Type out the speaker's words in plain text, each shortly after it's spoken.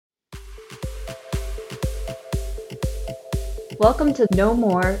Welcome to No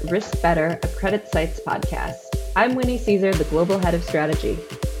More, Risk Better, a CreditSights podcast. I'm Winnie Caesar, the Global Head of Strategy.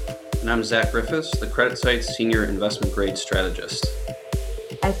 And I'm Zach Griffiths, the CreditSights Senior Investment Grade Strategist.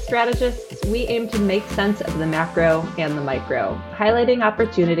 As strategists, we aim to make sense of the macro and the micro, highlighting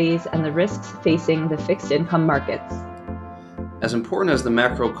opportunities and the risks facing the fixed income markets. As important as the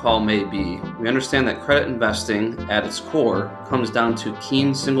macro call may be, we understand that credit investing, at its core, comes down to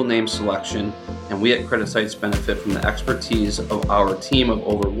keen single-name selection, and we at CreditSights benefit from the expertise of our team of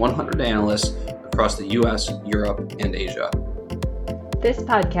over 100 analysts across the U.S., Europe, and Asia. This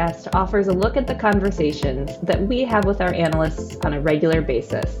podcast offers a look at the conversations that we have with our analysts on a regular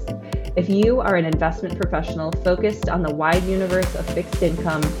basis. If you are an investment professional focused on the wide universe of fixed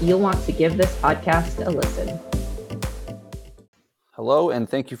income, you'll want to give this podcast a listen. Hello, and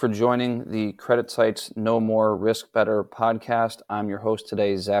thank you for joining the CreditSights No More, Risk Better podcast. I'm your host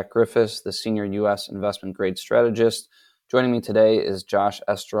today, Zach Griffiths, the Senior U.S. Investment Grade Strategist. Joining me today is Josh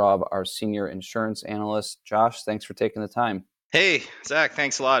Esterov, our Senior Insurance Analyst. Josh, thanks for taking the time. Hey, Zach,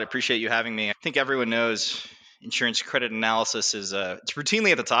 thanks a lot. I appreciate you having me. I think everyone knows insurance credit analysis is it's routinely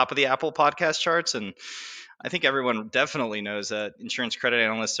at the top of the Apple podcast charts, and I think everyone definitely knows that insurance credit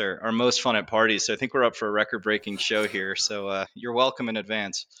analysts are most fun at parties. So I think we're up for a record-breaking show here. So you're welcome in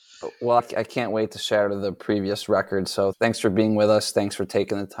advance. Well, I can't wait to shatter the previous record. So thanks for being with us. Thanks for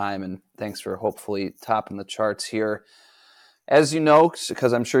taking the time, and thanks for hopefully topping the charts here. As you know,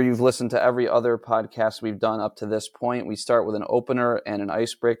 because I'm sure you've listened to every other podcast we've done up to this point, we start with an opener and an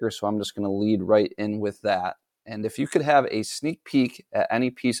icebreaker. So I'm just going to lead right in with that. And if you could have a sneak peek at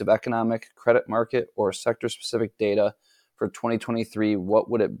any piece of economic, credit market, or sector-specific data for 2023, what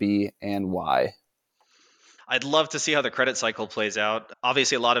would it be and why? I'd love to see how the credit cycle plays out.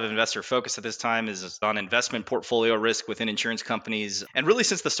 Obviously, a lot of investor focus at this time is on investment portfolio risk within insurance companies. And really,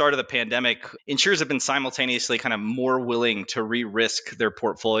 since the start of the pandemic, insurers have been simultaneously kind of more willing to re-risk their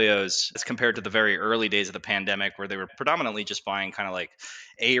portfolios as compared to the very early days of the pandemic, where they were predominantly just buying kind of like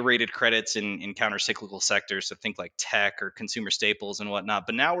A-rated credits in counter-cyclical sectors. So think like tech or consumer staples and whatnot.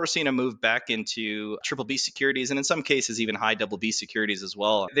 But now we're seeing a move back into triple B securities, and in some cases, even high double B securities as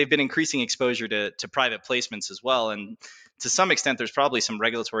well. They've been increasing exposure to private placements as well. And to some extent, there's probably some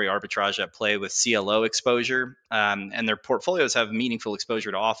regulatory arbitrage at play with CLO exposure, and their portfolios have meaningful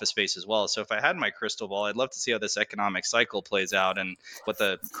exposure to office space as well. So if I had my crystal ball, I'd love to see how this economic cycle plays out and what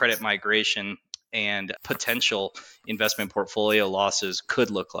the credit migration and potential investment portfolio losses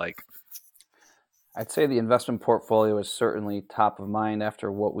could look like. I'd say the investment portfolio is certainly top of mind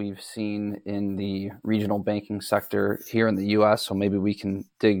after what we've seen in the regional banking sector here in the U.S., so maybe we can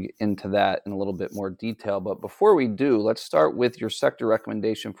dig into that in a little bit more detail. But before we do, let's start with your sector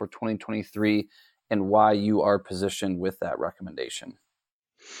recommendation for 2023 and why you are positioned with that recommendation.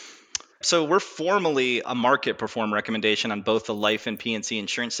 So we're formally a market perform recommendation on both the life and P&C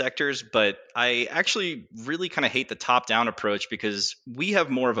insurance sectors, but I actually really kind of hate the top-down approach because we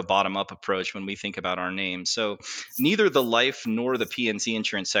have more of a bottom-up approach when we think about our name. So neither the life nor the P&C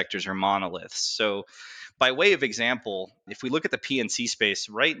insurance sectors are monoliths. So by way of example, if we look at the P&C space,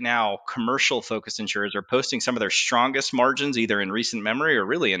 right now, commercial-focused insurers are posting some of their strongest margins either in recent memory or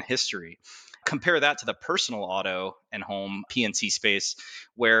really in history. Compare that to the personal auto and home P&C space,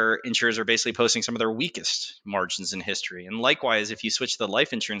 where insurers are basically posting some of their weakest margins in history. And likewise, if you switch to the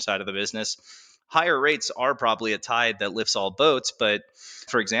life insurance side of the business, higher rates are probably a tide that lifts all boats. But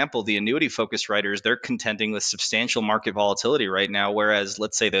for example, the annuity-focused writers, they're contending with substantial market volatility right now, whereas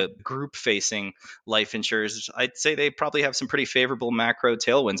let's say the group-facing life insurers, I'd say they probably have some pretty favorable macro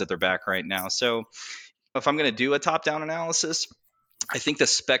tailwinds at their back right now. So if I'm going to do a top-down analysis, I think the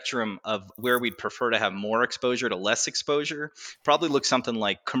spectrum of where we'd prefer to have more exposure to less exposure probably looks something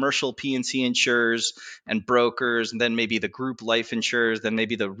like commercial P&C insurers and brokers, and then maybe the group life insurers, then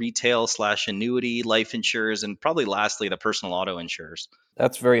maybe the retail/annuity life insurers, and probably lastly, the personal auto insurers.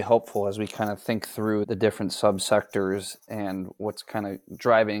 That's very helpful as we kind of think through the different subsectors and what's kind of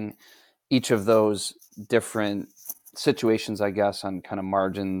driving each of those different situations, I guess, on kind of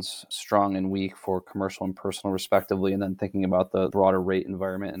margins, strong and weak for commercial and personal respectively, and then thinking about the broader rate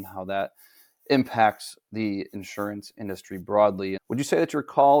environment and how that impacts the insurance industry broadly. Would you say that your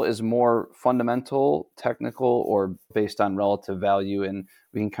call is more fundamental, technical, or based on relative value? And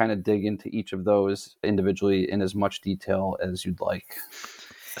we can kind of dig into each of those individually in as much detail as you'd like.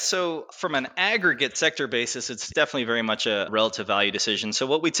 So from an aggregate sector basis, it's definitely very much a relative value decision. So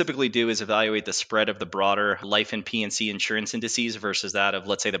what we typically do is evaluate the spread of the broader life and P&C insurance indices versus that of,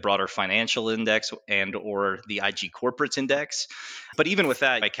 let's say, the broader financial index and or the IG corporates index. But even with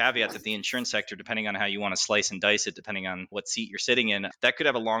that, I caveat that the insurance sector, depending on how you want to slice and dice it, depending on what seat you're sitting in, that could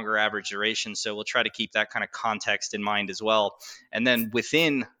have a longer average duration. So we'll try to keep that kind of context in mind as well. And then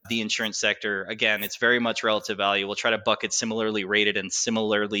within the insurance sector, again, it's very much relative value. We'll try to bucket similarly rated and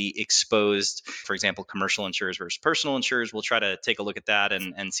similarly exposed. For example, commercial insurers versus personal insurers. We'll try to take a look at that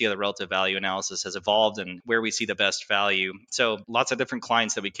and see how the relative value analysis has evolved and where we see the best value. So lots of different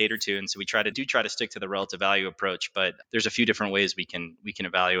clients that we cater to. And so we try to stick to the relative value approach, but there's a few different ways we can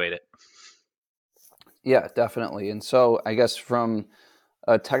evaluate it. Yeah, definitely. And so I guess from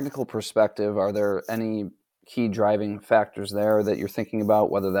a technical perspective, are there any key driving factors there that you're thinking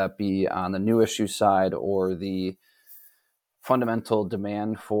about, whether that be on the new issue side or the fundamental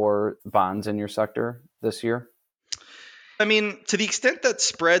demand for bonds in your sector this year? I mean, to the extent that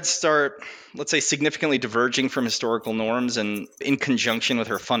spreads start, let's say, significantly diverging from historical norms and in conjunction with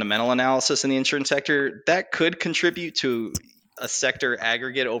her fundamental analysis in the insurance sector, that could contribute to a sector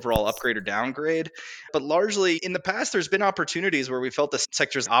aggregate overall upgrade or downgrade. But largely in the past, there's been opportunities where we felt the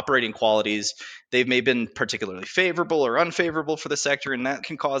sector's operating qualities, they've maybe been particularly favorable or unfavorable for the sector, and that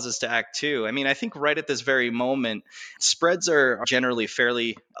can cause us to act too. I mean, I think right at this very moment, spreads are generally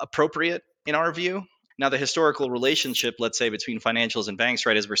fairly appropriate in our view. Now, the historical relationship, let's say, between financials and banks,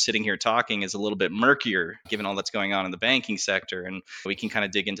 right, as we're sitting here talking, is a little bit murkier given all that's going on in the banking sector. And we can kind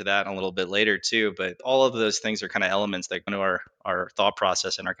of dig into that a little bit later, too. But all of those things are kind of elements that go into our thought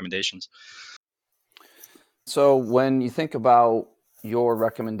process and recommendations. So when you think about your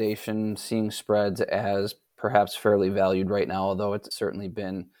recommendation, seeing spreads as perhaps fairly valued right now, although it's certainly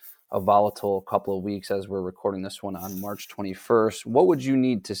been a volatile couple of weeks as we're recording this one on March 21st, what would you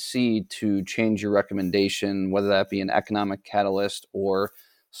need to see to change your recommendation, whether that be an economic catalyst or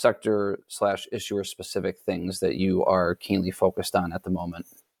sector/issuer specific things that you are keenly focused on at the moment?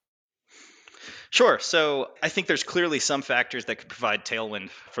 Sure. So I think there's clearly some factors that could provide tailwind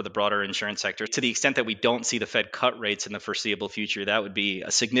for the broader insurance sector. To the extent that we don't see the Fed cut rates in the foreseeable future, that would be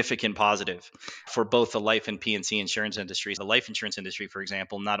a significant positive for both the life and P&C insurance industries. The life insurance industry, for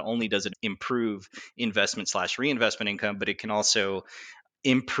example, not only does it improve investment/reinvestment income, but it can also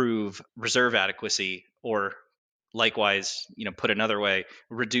improve reserve adequacy or likewise, put another way,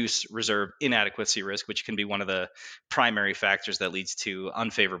 reduce reserve inadequacy risk, which can be one of the primary factors that leads to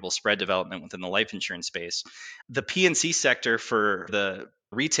unfavorable spread development within the life insurance space. The P&C sector for the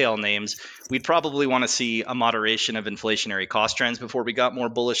retail names, we'd probably want to see a moderation of inflationary cost trends before we got more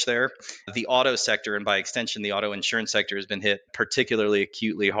bullish there. The auto sector, and by extension, the auto insurance sector, has been hit particularly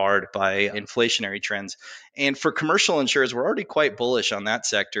acutely hard by inflationary trends. And for commercial insurers, we're already quite bullish on that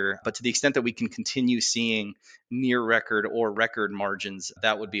sector. But to the extent that we can continue seeing near record or record margins,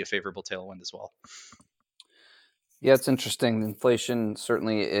 that would be a favorable tailwind as well. Yeah, it's interesting. Inflation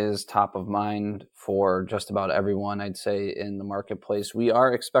certainly is top of mind for just about everyone, I'd say, in the marketplace. We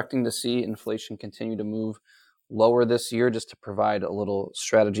are expecting to see inflation continue to move lower this year, just to provide a little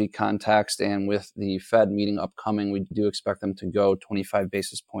strategy context. And with the Fed meeting upcoming, we do expect them to go 25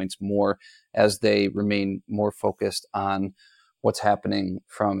 basis points more as they remain more focused on what's happening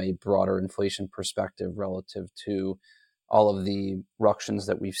from a broader inflation perspective relative to all of the ructions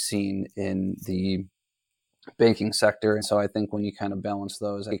that we've seen in the banking sector. And so I think when you kind of balance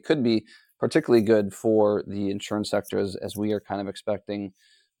those, it could be particularly good for the insurance sector as we are kind of expecting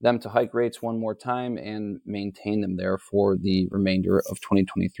them to hike rates one more time and maintain them there for the remainder of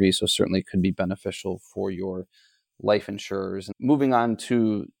 2023. So certainly could be beneficial for your life insurers. Moving on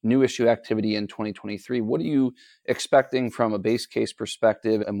to new issue activity in 2023, what are you expecting from a base case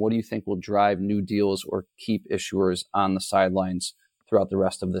perspective, and what do you think will drive new deals or keep issuers on the sidelines throughout the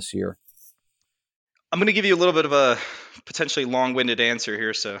rest of this year? I'm going to give you a little bit of a potentially long-winded answer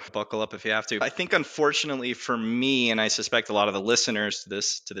here, so buckle up if you have to. I think, unfortunately for me, and I suspect a lot of the listeners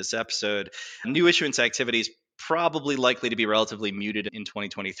to this episode, new issuance activity is probably likely to be relatively muted in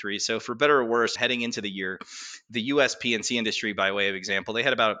 2023. So, for better or worse, heading into the year, the U.S. P&C industry, by way of example, they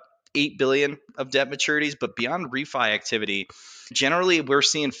had about $8 billion of debt maturities, but beyond refi activity, generally we're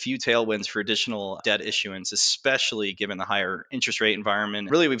seeing few tailwinds for additional debt issuance, especially given the higher interest rate environment.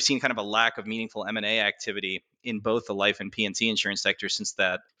 Really, we've seen kind of a lack of meaningful M&A activity in both the life and P&C insurance sector since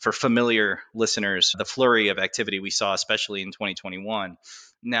that, for familiar listeners, the flurry of activity we saw, especially in 2021.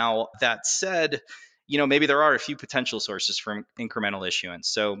 Now, that said, maybe there are a few potential sources for incremental issuance.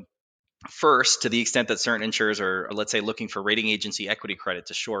 So First, to the extent that certain insurers are, let's say, looking for rating agency equity credit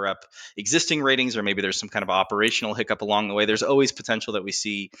to shore up existing ratings, or maybe there's some kind of operational hiccup along the way, there's always potential that we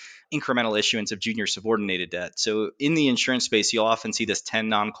see incremental issuance of junior subordinated debt. So in the insurance space, you'll often see this 10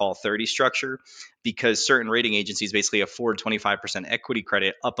 non-call 30 structure because certain rating agencies basically afford 25% equity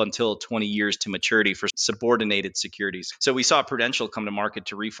credit up until 20 years to maturity for subordinated securities. So we saw Prudential come to market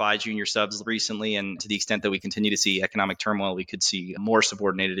to refi junior subs recently, and to the extent that we continue to see economic turmoil, we could see more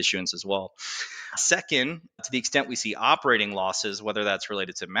subordinated issuance as well. Second, to the extent we see operating losses, whether that's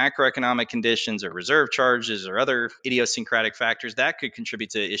related to macroeconomic conditions or reserve charges or other idiosyncratic factors, that could contribute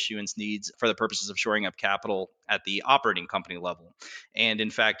to issuance needs for the purposes of shoring up capital at the operating company level. And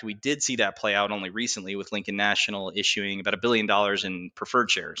in fact, we did see that play out only recently with Lincoln National issuing about $1 billion in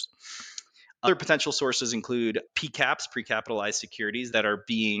preferred shares. Other potential sources include PCAPs, pre-capitalized securities, that are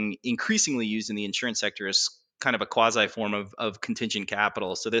being increasingly used in the insurance sector as kind of a quasi form of contingent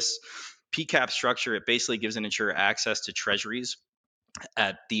capital. So this PCAP structure, it basically gives an insurer access to treasuries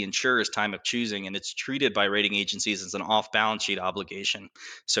at the insurer's time of choosing, and it's treated by rating agencies as an off-balance sheet obligation.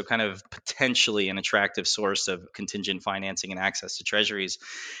 So kind of potentially an attractive source of contingent financing and access to treasuries.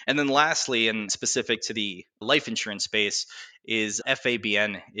 And then lastly, and specific to the life insurance space, is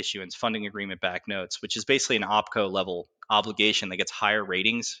FABN issuance, funding agreement backed notes, which is basically an OPCO level obligation that gets higher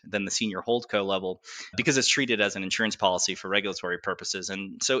ratings than the senior holdco level because it's treated as an insurance policy for regulatory purposes.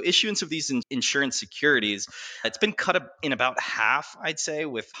 And so issuance of these insurance securities, it's been cut in about half, I'd say,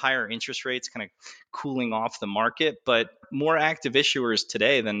 with higher interest rates kind of cooling off the market, but more active issuers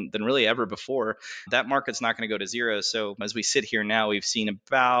today than really ever before. That market's not going to go to zero. So as we sit here now, we've seen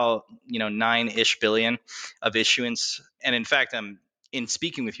about 9-ish billion of issuance. And in fact, in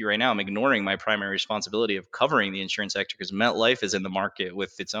speaking with you right now, I'm ignoring my primary responsibility of covering the insurance sector because MetLife is in the market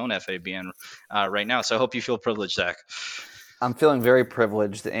with its own FABN right now. So I hope you feel privileged, Zach. I'm feeling very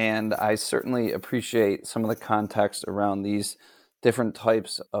privileged, and I certainly appreciate some of the context around these different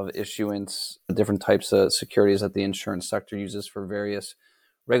types of issuance, different types of securities that the insurance sector uses for various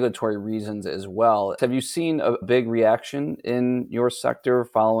regulatory reasons as well. Have you seen a big reaction in your sector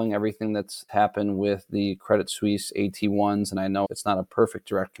following everything that's happened with the Credit Suisse AT1s? And I know it's not a perfect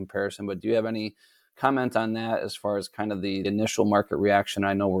direct comparison, but do you have any comment on that as far as kind of the initial market reaction?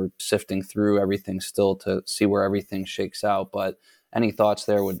 I know we're sifting through everything still to see where everything shakes out, but any thoughts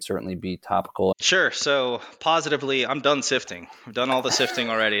there would certainly be topical. Sure. So positively, I'm done sifting. I've done all the sifting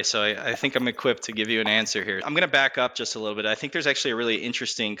already. So I think I'm equipped to give you an answer here. I'm going to back up just a little bit. I think there's actually a really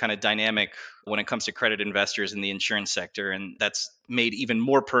interesting kind of dynamic when it comes to credit investors in the insurance sector. And that's made even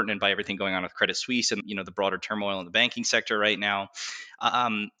more pertinent by everything going on with Credit Suisse and, the broader turmoil in the banking sector right now.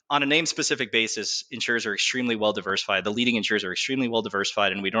 On a name specific basis, insurers are extremely well diversified. The leading insurers are extremely well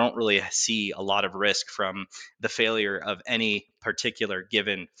diversified, and we don't really see a lot of risk from the failure of any particular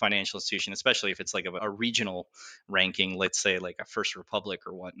given financial institution, especially if it's like a regional ranking, let's say like a First Republic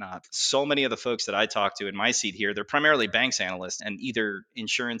or whatnot. So many of the folks that I talk to in my seat here, they're primarily banks analysts, and either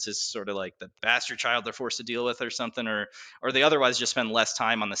insurance is sort of like the bastard child they're forced to deal with or something, or they otherwise just spend less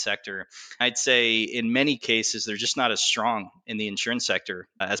time on the sector. I'd say in many cases, they're just not as strong in the insurance sector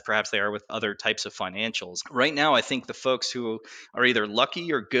as perhaps they are with other types of financials. Right now, I think the folks who are either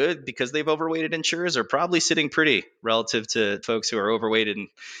lucky or good because they've overweighted insurers are probably sitting pretty relative to folks who are overweighted in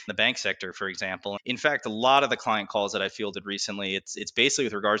the bank sector, for example. In fact, a lot of the client calls that I fielded recently, it's basically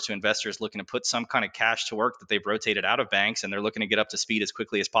with regards to investors looking to put some kind of cash to work that they've rotated out of banks, and they're looking to get up to speed as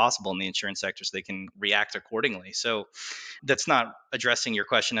quickly as possible in the insurance sector so they can react accordingly. So that's not addressing your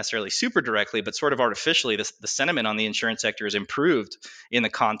question necessarily super directly, but sort of artificially, the sentiment on the insurance sector is improved in the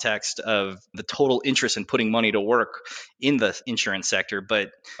context of the total interest in putting money to work in the insurance sector.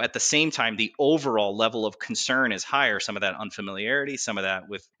 But at the same time, the overall level of concern is higher. Some of that unfamiliarity, some of that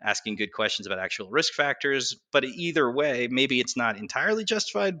with asking good questions about actual risk factors. But either way, maybe it's not entirely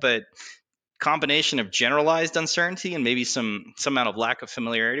justified, but combination of generalized uncertainty and maybe some amount of lack of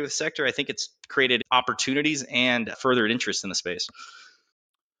familiarity with the sector, I think it's created opportunities and furthered interest in the space.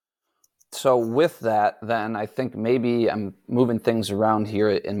 So with that, then I think maybe I'm moving things around here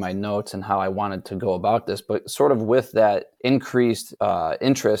in my notes and how I wanted to go about this, but sort of with that increased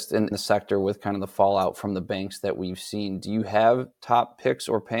interest in the sector with kind of the fallout from the banks that we've seen, do you have top picks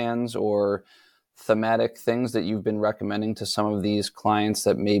or pans or thematic things that you've been recommending to some of these clients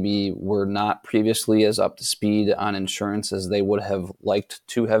that maybe were not previously as up to speed on insurance as they would have liked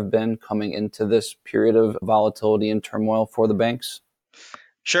to have been coming into this period of volatility and turmoil for the banks?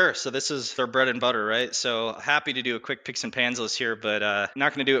 Sure. So this is their bread and butter, right? So happy to do a quick picks and pans list here, but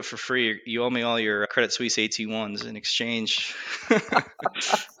not going to do it for free. You owe me all your Credit Suisse AT1s in exchange.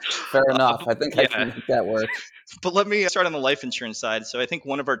 Fair enough. I think I Yeah. can make that work. But let me start on the life insurance side. So I think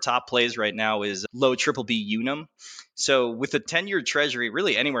one of our top plays right now is low triple B Unum. So with the 10-year treasury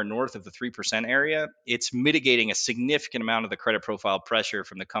really anywhere north of the 3% area, it's mitigating a significant amount of the credit profile pressure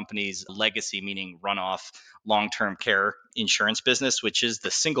from the company's legacy, meaning runoff long-term care insurance business, which is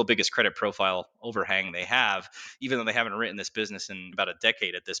the single biggest credit profile overhang they have, even though they haven't written this business in about a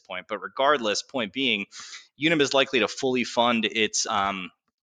decade at this point. But regardless, point being, Unum is likely to fully fund its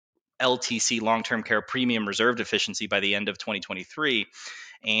LTC long-term care premium reserve deficiency by the end of 2023.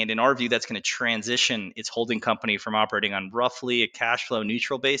 And in our view, that's going to transition its holding company from operating on roughly a cash flow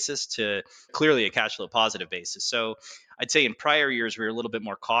neutral basis to clearly a cash flow positive basis. So I'd say in prior years, we were a little bit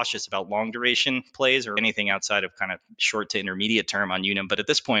more cautious about long duration plays or anything outside of kind of short to intermediate term on Unum. But at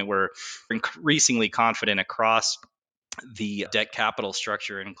this point, we're increasingly confident across the debt capital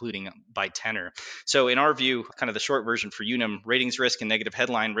structure, including by tenor. So in our view, kind of the short version for Unum, ratings risk and negative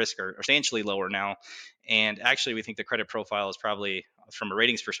headline risk are substantially lower now. And actually, we think the credit profile is probably, from a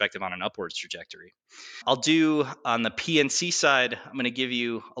ratings perspective, on an upwards trajectory. I'll do on the PNC side, I'm going to give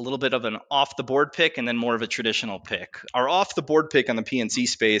you a little bit of an off the board pick and then more of a traditional pick. Our off the board pick on the PNC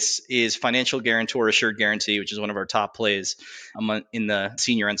space is financial guarantor assured guarantee, which is one of our top plays in the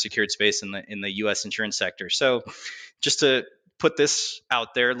senior unsecured space in the U.S. insurance sector. So just to put this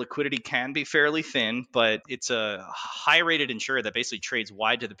out there, liquidity can be fairly thin, but it's a high rated insurer that basically trades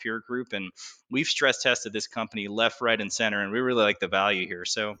wide to the peer group. And we've stress tested this company left, right, and center, and we really like the value here.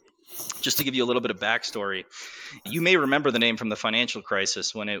 So just to give you a little bit of backstory, you may remember the name from the financial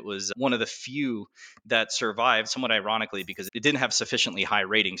crisis when it was one of the few that survived, somewhat ironically, because it didn't have sufficiently high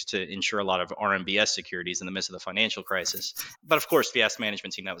ratings to insure a lot of RMBS securities in the midst of the financial crisis. But of course, the asset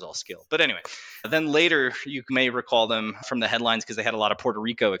management team, that was all skill. But anyway, then later, you may recall them from the headlines because they had a lot of Puerto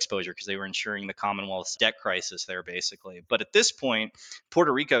Rico exposure because they were insuring the Commonwealth's debt crisis there, basically. But at this point,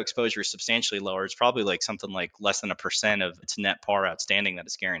 Puerto Rico exposure is substantially lower. It's probably like something like less than 1% of its net par outstanding that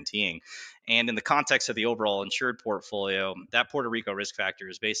it's guaranteeing. And in the context of the overall insured portfolio, that Puerto Rico risk factor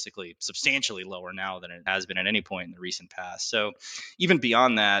is basically substantially lower now than it has been at any point in the recent past. So even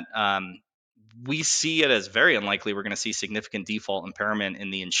beyond that, we see it as very unlikely we're going to see significant default impairment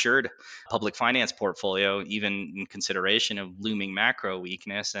in the insured public finance portfolio, even in consideration of looming macro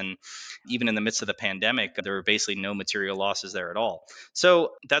weakness. And even in the midst of the pandemic, there were basically no material losses there at all.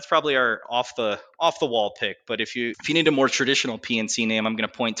 So that's probably our off the wall pick. But if you need a more traditional PNC name, I'm going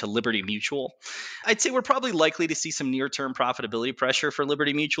to point to Liberty Mutual. I'd say we're probably likely to see some near-term profitability pressure for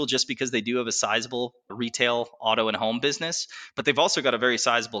Liberty Mutual just because they do have a sizable retail, auto, and home business, but they've also got a very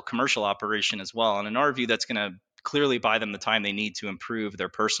sizable commercial operation as well. And in our view, that's going to clearly buy them the time they need to improve their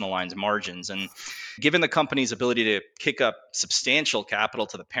personal lines margins. And given the company's ability to kick up substantial capital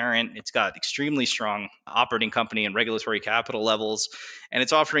to the parent, it's got extremely strong operating company and regulatory capital levels, and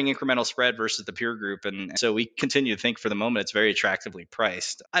it's offering incremental spread versus the peer group. And so we continue to think for the moment it's very attractively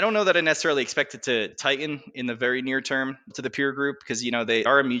priced. I don't know that I necessarily expect it to tighten in the very near term to the peer group because, they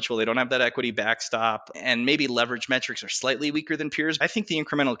are a mutual. They don't have that equity backstop, and maybe leverage metrics are slightly weaker than peers. I think the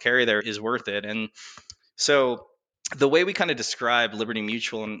incremental carry there is worth it. And so the way we kind of describe Liberty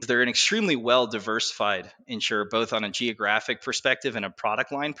Mutual, and they're an extremely well diversified insurer, both on a geographic perspective and a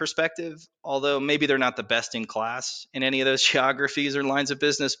product line perspective, although maybe they're not the best in class in any of those geographies or lines of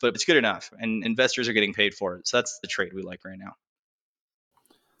business, but it's good enough and investors are getting paid for it. So that's the trade we like right now.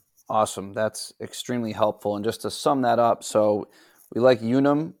 Awesome. That's extremely helpful. And just to sum that up, so we like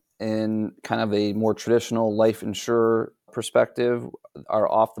Unum in kind of a more traditional life insurer perspective. Our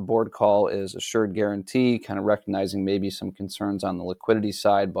off the board call is assured guarantee, kind of recognizing maybe some concerns on the liquidity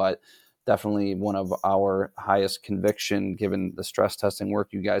side, but definitely one of our highest conviction given the stress testing work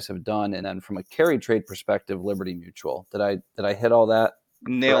you guys have done. And then from a carry trade perspective, Liberty Mutual. Did I hit all that?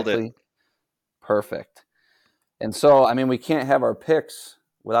 Nailed correctly? it. Perfect. And so, we can't have our picks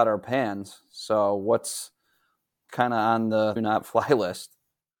without our pans. So what's kind of on the do not fly list?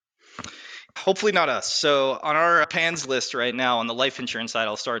 Hopefully not us. So on our PANS list right now, on the life insurance side,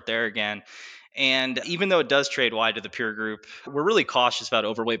 I'll start there again. And even though it does trade wide to the peer group, we're really cautious about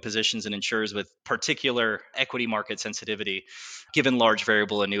overweight positions and insurers with particular equity market sensitivity, given large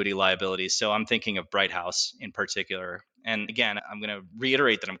variable annuity liabilities. So I'm thinking of Bright House in particular. And again, I'm going to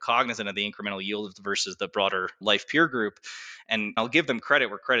reiterate that I'm cognizant of the incremental yield versus the broader life peer group. And I'll give them credit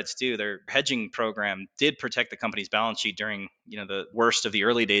where credit's due. Their hedging program did protect the company's balance sheet during, the worst of the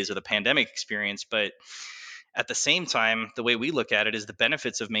early days of the pandemic experience. But at the same time, the way we look at it is the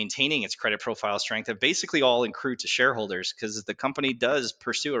benefits of maintaining its credit profile strength have basically all accrued to shareholders because the company does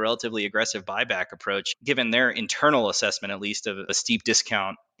pursue a relatively aggressive buyback approach, given their internal assessment, at least, of a steep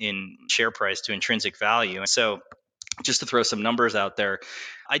discount in share price to intrinsic value. And so Just to throw some numbers out there,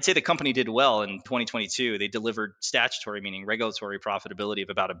 I'd say the company did well in 2022. They delivered statutory, meaning regulatory profitability of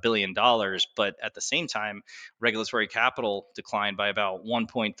about $1 billion. But at the same time, regulatory capital declined by about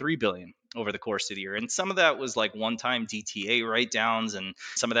 $1.3 billion over the course of the year. And some of that was like one-time DTA write-downs, and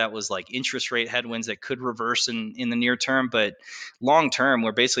some of that was like interest rate headwinds that could reverse in the near term. But long term,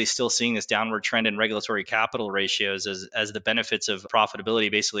 we're basically still seeing this downward trend in regulatory capital ratios as the benefits of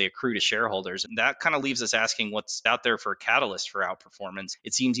profitability basically accrue to shareholders. And that kind of leaves us asking what's out there for a catalyst for outperformance.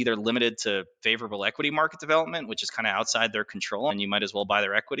 It seems either limited to favorable equity market development, which is kind of outside their control, and you might as well buy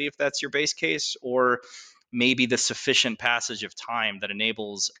their equity if that's your base case, or maybe the sufficient passage of time that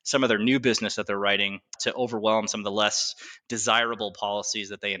enables some of their new business that they're writing to overwhelm some of the less desirable policies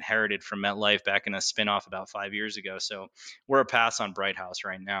that they inherited from MetLife back in a spinoff about 5 years ago. So we're a pass on Brighthouse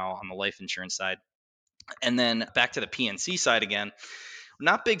right now on the life insurance side. And then back to the PNC side again.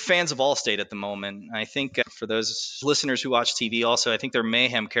 Not big fans of Allstate at the moment. I think for those listeners who watch TV also, I think their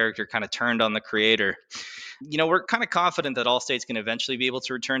mayhem character kind of turned on the creator. We're kind of confident that Allstate's going to eventually be able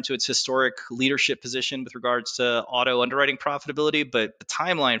to return to its historic leadership position with regards to auto underwriting profitability, but the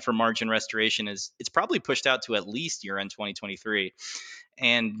timeline for margin restoration it's probably pushed out to at least year-end 2023.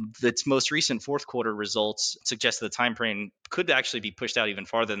 And its most recent fourth quarter results suggest that the time frame could actually be pushed out even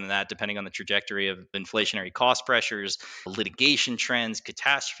farther than that, depending on the trajectory of inflationary cost pressures, litigation trends,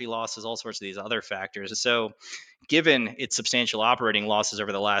 catastrophe losses, all sorts of these other factors. So given its substantial operating losses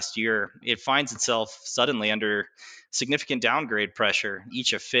over the last year, it finds itself suddenly under significant downgrade pressure.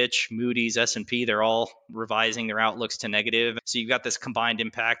 Each of Fitch, Moody's, S&P, they're all revising their outlooks to negative. So you've got this combined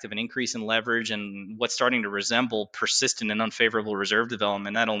impact of an increase in leverage and what's starting to resemble persistent and unfavorable reserve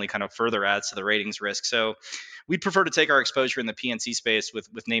development. That only kind of further adds to the ratings risk. So we'd prefer to take our exposure in the PNC space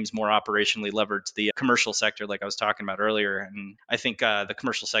with names more operationally levered to the commercial sector, like I was talking about earlier. And I think the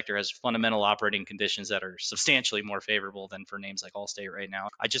commercial sector has fundamental operating conditions that are substantially more favorable than for names like Allstate right now.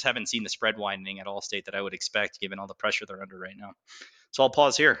 I just haven't seen the spread widening at Allstate that I would expect given all the pressure they're under right now. So I'll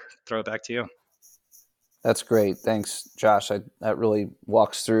pause here, throw it back to you. That's great. Thanks, Josh. That really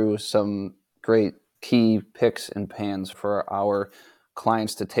walks through some great key picks and pans for our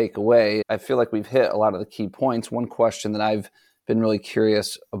clients to take away. I feel like we've hit a lot of the key points. One question that I've been really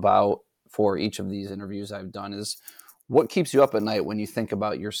curious about for each of these interviews I've done is what keeps you up at night when you think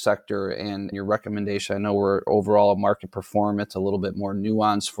about your sector and your recommendation? I know we're overall a market performer. It's a little bit more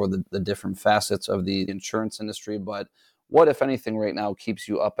nuanced for the different facets of the insurance industry, but what, if anything, right now keeps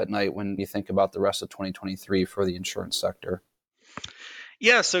you up at night when you think about the rest of 2023 for the insurance sector?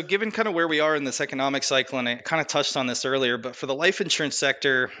 Yeah, so given kind of where we are in this economic cycle, and I kind of touched on this earlier, but for the life insurance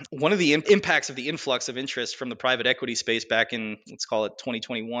sector, one of the impacts of the influx of interest from the private equity space back in, let's call it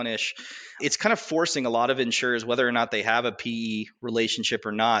 2021-ish, it's kind of forcing a lot of insurers, whether or not they have a PE relationship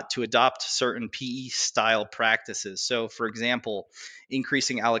or not, to adopt certain PE-style practices. So, for example,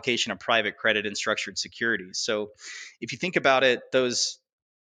 increasing allocation of private credit and structured securities. So if you think about it, those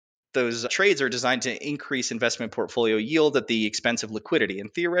trades are designed to increase investment portfolio yield at the expense of liquidity.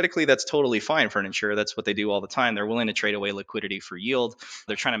 And theoretically, that's totally fine for an insurer. That's what they do all the time. They're willing to trade away liquidity for yield.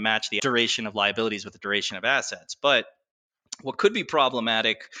 They're trying to match the duration of liabilities with the duration of assets. But what could be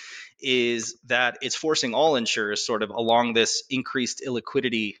problematic is that it's forcing all insurers sort of along this increased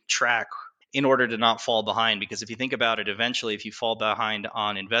illiquidity track in order to not fall behind. Because if you think about it, eventually, if you fall behind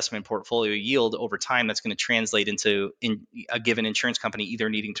on investment portfolio yield over time, that's going to translate into a given insurance company either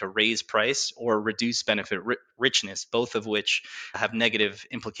needing to raise price or reduce benefit richness, both of which have negative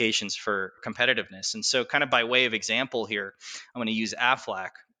implications for competitiveness. And so kind of by way of example here, I'm going to use Aflac,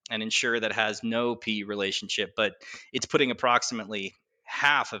 an insurer that has no PE relationship, but it's putting approximately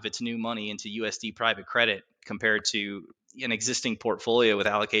half of its new money into USD private credit compared to an existing portfolio with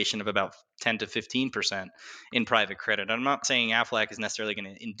allocation of about 10 to 15% in private credit. I'm not saying Aflac is necessarily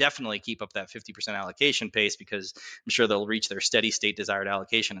going to indefinitely keep up that 50% allocation pace, because I'm sure they'll reach their steady state desired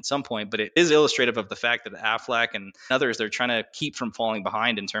allocation at some point, but it is illustrative of the fact that Aflac and others, they're trying to keep from falling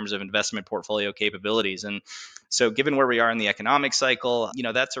behind in terms of investment portfolio capabilities. And so given where we are in the economic cycle,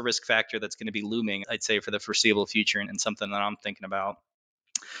 that's a risk factor that's going to be looming, I'd say, for the foreseeable future, and something that I'm thinking about.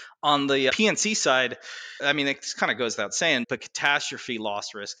 On the PNC side, I mean, it kind of goes without saying, but catastrophe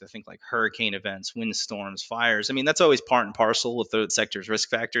loss risk, I think like hurricane events, windstorms, fires, I mean, that's always part and parcel with the sector's risk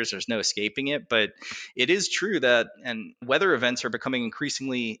factors. There's no escaping it. But it is true that and weather events are becoming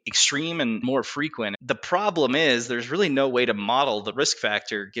increasingly extreme and more frequent. The problem is there's really no way to model the risk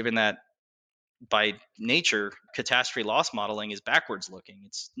factor, given that by nature, catastrophe loss modeling is backwards looking.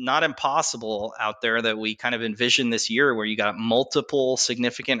 It's not impossible out there that we kind of envision this year where you got multiple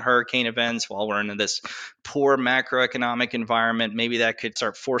significant hurricane events while we're in this poor macroeconomic environment. Maybe that could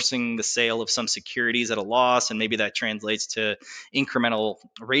start forcing the sale of some securities at a loss, and maybe that translates to incremental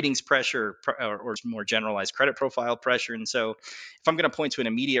ratings pressure or more generalized credit profile pressure. And so if I'm going to point to an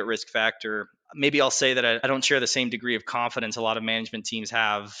immediate risk factor, maybe I'll say that I don't share the same degree of confidence a lot of management teams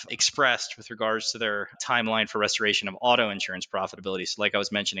have expressed with regards to their timeline for restoration of auto insurance profitability. So like I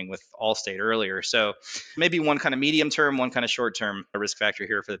was mentioning with Allstate earlier. So maybe one kind of medium term, one kind of short term risk factor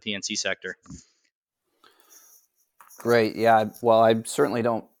here for the PNC sector. Great. Yeah. Well, I certainly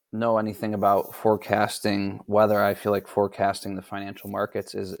don't know anything about forecasting weather. I feel like forecasting the financial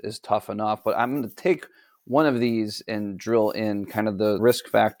markets is tough enough, but I'm going to take one of these and drill in kind of the risk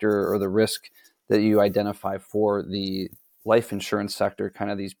factor or the risk that you identify for the life insurance sector, kind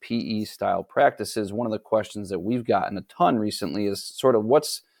of these PE style practices. One of the questions that we've gotten a ton recently is sort of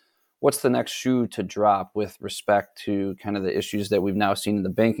what's the next shoe to drop with respect to kind of the issues that we've now seen in the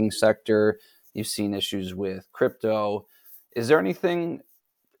banking sector. You've seen issues with crypto. Is there anything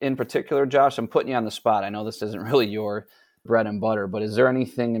in particular, Josh? I'm putting you on the spot. I know this isn't really your bread and butter, but is there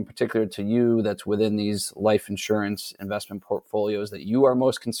anything in particular to you that's within these life insurance investment portfolios that you are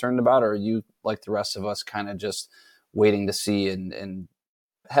most concerned about? Or are you, like the rest of us, kind of just waiting to see and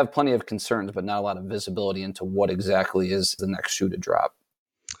have plenty of concerns, but not a lot of visibility into what exactly is the next shoe to drop?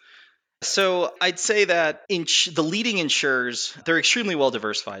 So I'd say that the leading insurers, they're extremely well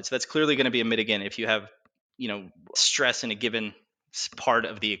diversified. So that's clearly going to be a mitigant if you have, stress in a given part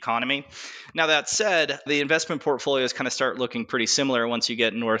of the economy. Now, that said, the investment portfolios kind of start looking pretty similar once you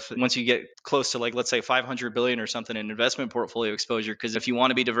get close to, like, let's say 500 billion or something in investment portfolio exposure. Because if you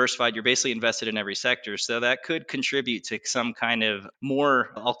want to be diversified, you're basically invested in every sector. So that could contribute to some kind of more,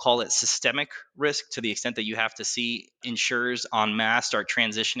 I'll call it systemic risk, to the extent that you have to see insurers en masse start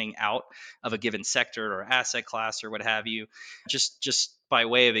transitioning out of a given sector or asset class or what have you. Just by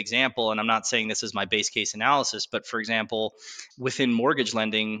way of example, and I'm not saying this is my base case analysis, but for example, within mortgage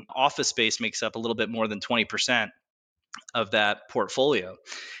lending, office space makes up a little bit more than 20% of that portfolio.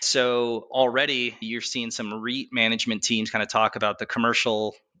 So already you're seeing some REIT management teams kind of talk about the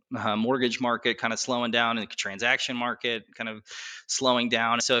commercial mortgage market kind of slowing down and the transaction market kind of slowing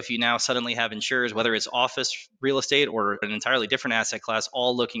down. So if you now suddenly have insurers, whether it's office real estate or an entirely different asset class,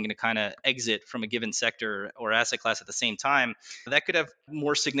 all looking to kind of exit from a given sector or asset class at the same time, that could have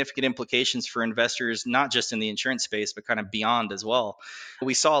more significant implications for investors, not just in the insurance space, but kind of beyond as well.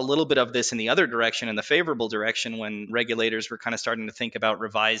 We saw a little bit of this in the other direction, in the favorable direction, when regulators were kind of starting to think about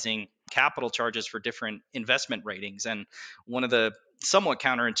revising capital charges for different investment ratings. And one of the somewhat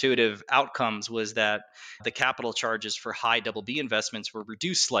counterintuitive outcomes was that the capital charges for high BB investments were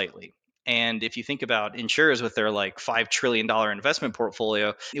reduced slightly. And if you think about insurers with their like $5 trillion investment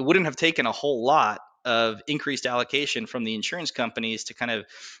portfolio, it wouldn't have taken a whole lot of increased allocation from the insurance companies to kind of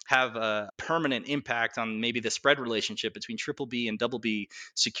have a permanent impact on maybe the spread relationship between BBB and BB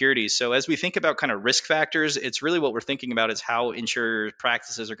securities. So as we think about kind of risk factors, it's really what we're thinking about is how insurer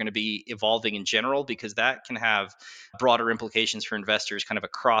practices are going to be evolving in general, because that can have broader implications for investors kind of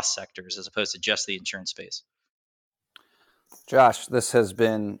across sectors as opposed to just the insurance space. Josh, this has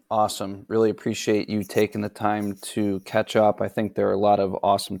been awesome. Really appreciate you taking the time to catch up. I think there are a lot of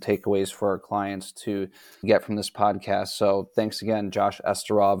awesome takeaways for our clients to get from this podcast. So thanks again, Josh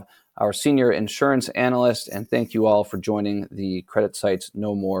Esterov, our Senior Insurance Analyst, and thank you all for joining the CreditSights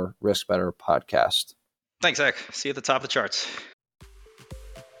No More Risk Better podcast. Thanks, Zach. See you at the top of the charts.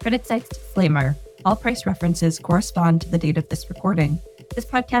 CreditSights disclaimer. All price references correspond to the date of this recording. This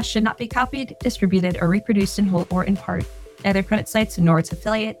podcast should not be copied, distributed, or reproduced in whole or in part. Neither CreditSights nor its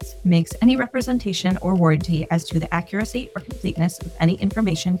affiliates makes any representation or warranty as to the accuracy or completeness of any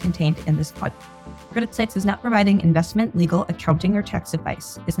information contained in this podcast. CreditSights is not providing investment, legal, accounting, or tax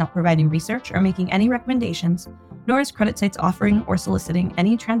advice, is not providing research or making any recommendations, nor is CreditSights offering or soliciting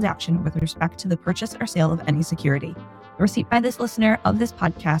any transaction with respect to the purchase or sale of any security. The receipt by this listener of this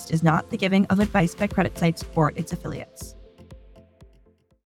podcast is not the giving of advice by CreditSights or its affiliates.